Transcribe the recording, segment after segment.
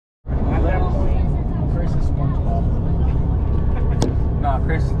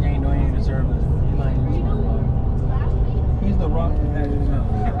reservist. He's the rock that is now.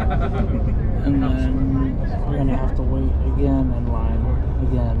 And then we're gonna have to wait again in line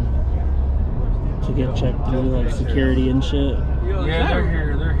again to get checked through like security and shit. Yeah, they're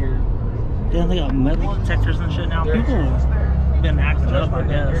here. They're here. Yeah, they got metal detectors and shit now. People have been acting up, I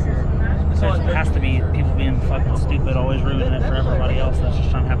guess. So it has to be people being fucking stupid, always ruining it for everybody else that's just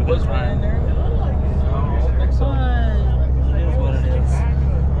trying to have a good time. But it is what it is.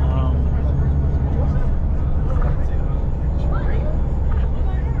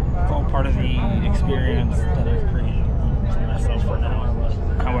 It's all part of the experience that I've created for myself for now.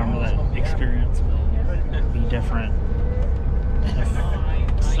 However, that experience will be different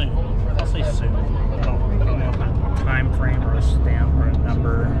soon. I'll say soon. I don't know a time frame or a stamp or a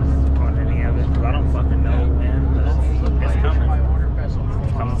number on any of it because I don't fucking know when, but it's coming.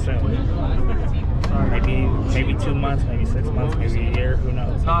 It's coming soon. Maybe 2 months, maybe 6 months, maybe a year. Who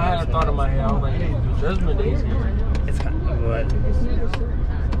knows? No, I had a thought in my head. I was like, hey, Judgment Day's here. It's kind of what.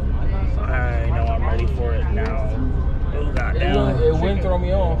 I know I'm ready for it now. Oh goddamn! It wouldn't throw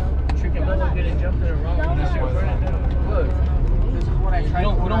me off. Chicken Mellow getting jumped in the wrong. Look, this is what I tried to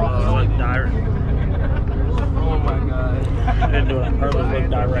look direct. Oh my god! I didn't do it on purpose. Look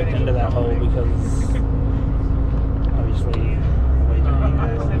direct into that hole because obviously the way you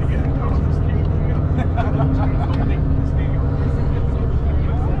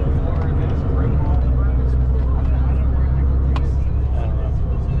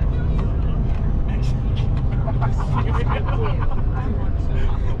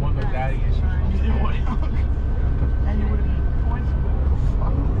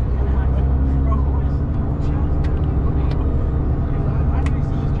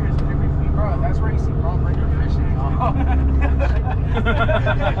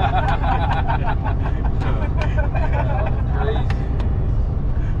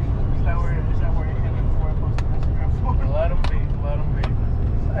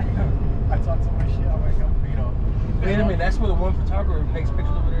Wait a minute, that's where the one photographer takes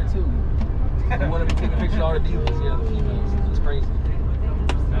pictures over there too. They want to be taking pictures of all the divas, yeah, the females. It's crazy. If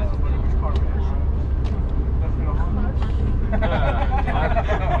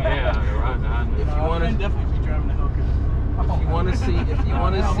you want to definitely be driving the Hellcat. If you want to see,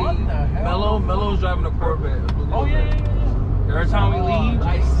 Mello's driving a Corvette. Oh yeah. Every time we leave,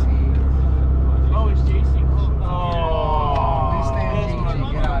 oh, it's JC. Oh,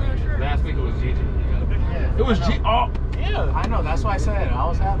 Last week it was Gigi. it was G. Oh, Yeah. I know. That's why I said it. I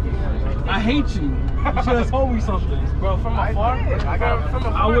was happy. I hate you. You should have told me something, Bro, from afar. I got from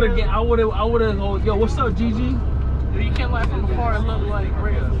afar. I would have. Yo, what's up, Gigi? You can't laugh from afar and look like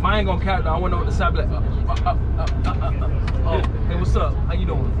Rhea. Mine ain't gonna count though. I went over the side, be like, oh, hey, what's up? How you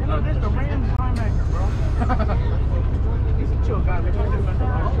doing? You know, this the Rams linebacker, bro. He's a chill guy. But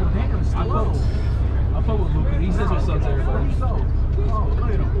I fuck with Luca. He says what's up to everybody. Oh,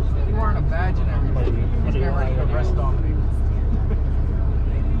 look at him. He's wearing a badge and everything. He's getting ready to rest on me.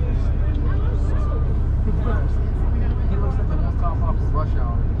 He looks like the most top off of Rush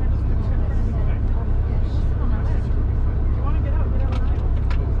Hour.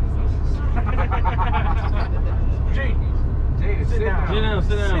 Jade, sit down.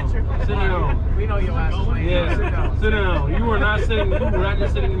 Sit down. We know your ass is late. Yeah, sit down. You were not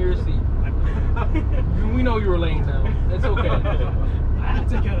just sitting in your seat. We know you were laying down. It's okay. I had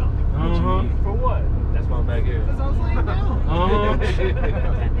to get up. For what? That's why I'm back here. Because I was laying down.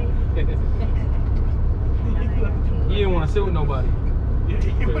 He didn't want to sit with nobody.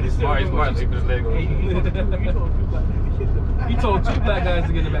 Smart, take this leg on. He told 2 black guys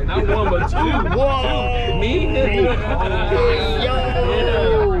to get in the back. Not 1, but 2. Whoa! Me? Yo!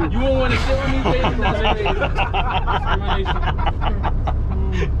 You won't want to sit with me, Jason?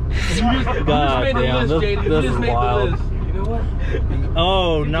 God damn, this is wild. You know what?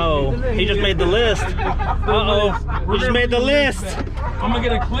 Oh no, he just made the list. Uh-oh, we just made the list. I'm gonna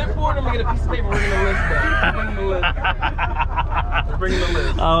get a clipboard, I'm gonna get a piece of paper, we're bringing the list back. We're bringing the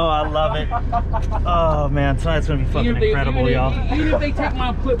list. Oh, I love it. Oh man, tonight's gonna be fucking incredible, y'all. Even if they take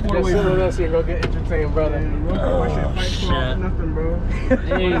my clipboard away from us, you're gonna get entertained, brother. Oh shit. Nothing, bro.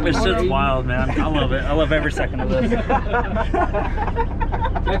 This shit's wild, man. I love it. I love every second of this.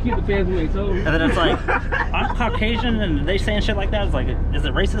 Gotta keep the fans away, so. And then it's like, I'm Caucasian and they saying shit like that. It's like, is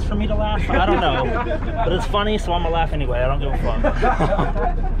it racist for me to laugh? I don't know. But it's funny, so I'm gonna laugh anyway. I don't give a fuck.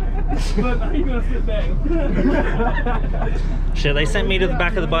 Look, now you gonna sit back. Shit, they sent me to the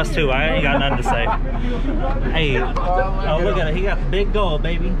back of the bus too. I ain't got nothing to say. Hey, oh look at it. He got big gold,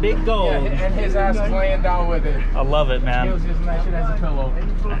 baby. Big gold. Yeah, and his ass is laying down with it. I love it, He man. was using that shit as a pillow.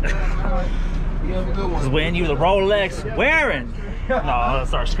 You have a good one. Is when you the Rolex wearing. No, I'll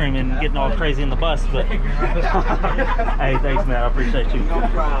start screaming, getting all crazy in the bus, but hey, thanks, man. I appreciate you. No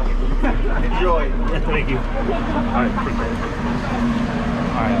problem. Enjoy. Yeah, thank you. All right, appreciate it.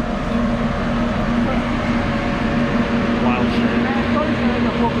 All right. Wild shit.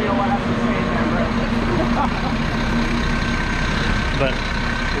 But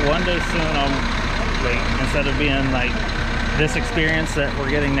one day soon, I'll like, instead of being like this experience that we're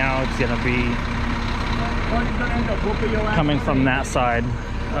getting now, it's gonna be coming from that side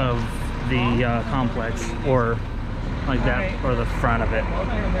of the complex, or like that, or the front of it.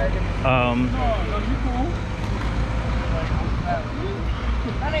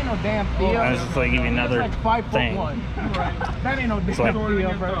 That ain't no damn deal. I was just like give you another That's like 5'1". thing That ain't no damn like-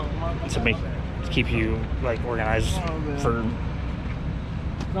 deal, bro. to keep you like organized for.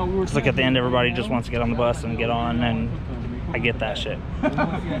 Cause like at the end, everybody just wants to get on the bus and get on, and I get that shit. But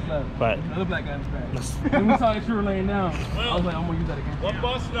Another black guy in the back. And we saw that you were laying down. I was like, I'm gonna use that again. What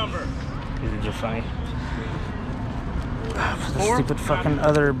bus number? these are just funny. Put the stupid fucking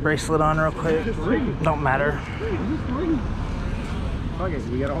other bracelet on real quick. Don't matter. Fuck it,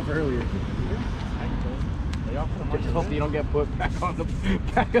 we got off earlier. I just hope you don't get put back on the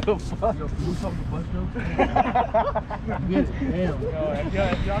back of the bus. Yo, can we talk the bus, Joe? Damn. Yo,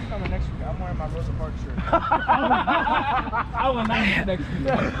 if y'all coming next week, I'm wearing my Rosa Parks shirt. I will not be next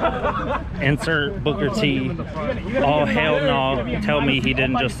week. Insert Booker T. Oh hell no! Tell me he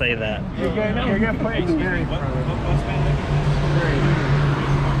didn't just say that. You're gonna play experience.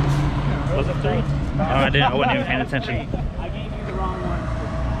 Was it 3? Oh, I didn't. I wasn't even paying attention. I gave you the wrong one.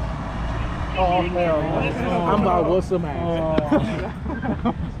 Oh hell! I'm about what's the man?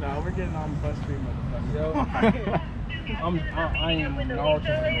 No, we're getting on bus street, motherfucker. I am all Do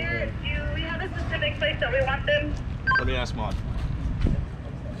we have a specific place that we want them? Let me ask Mod.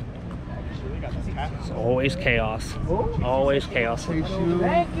 It's always chaos. Always chaos. Thank you.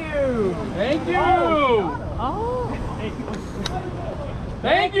 Thank you. Oh.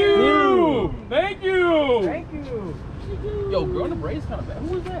 Thank you! Thank you! Thank you. Yo, girl in the braid's kind of bad.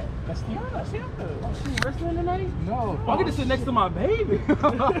 Who was that? That's Tiana. She wrestling tonight? No. I get to sit next to my baby.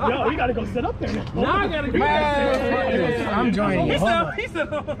 Yo, you gotta go sit up there now. Now I gotta get I'm joining you. He said,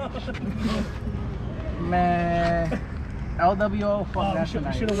 Man. LWO, fuck that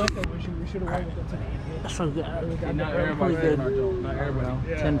tonight. We should have went there. We should have went with them tonight. So good. not everybody. Pretty good. Not everybody.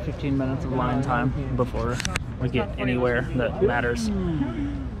 10-15 minutes of line time before we get anywhere that matters.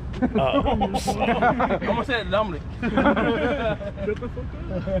 I'm gonna say that to Dominic. Yo,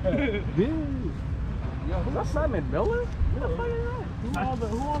 who's that Simon Miller? Who the fuck is that?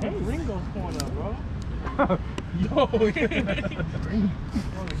 Who all the Ringo's corner, bro?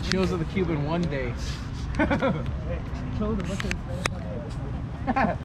 Chills of the Cuban one day.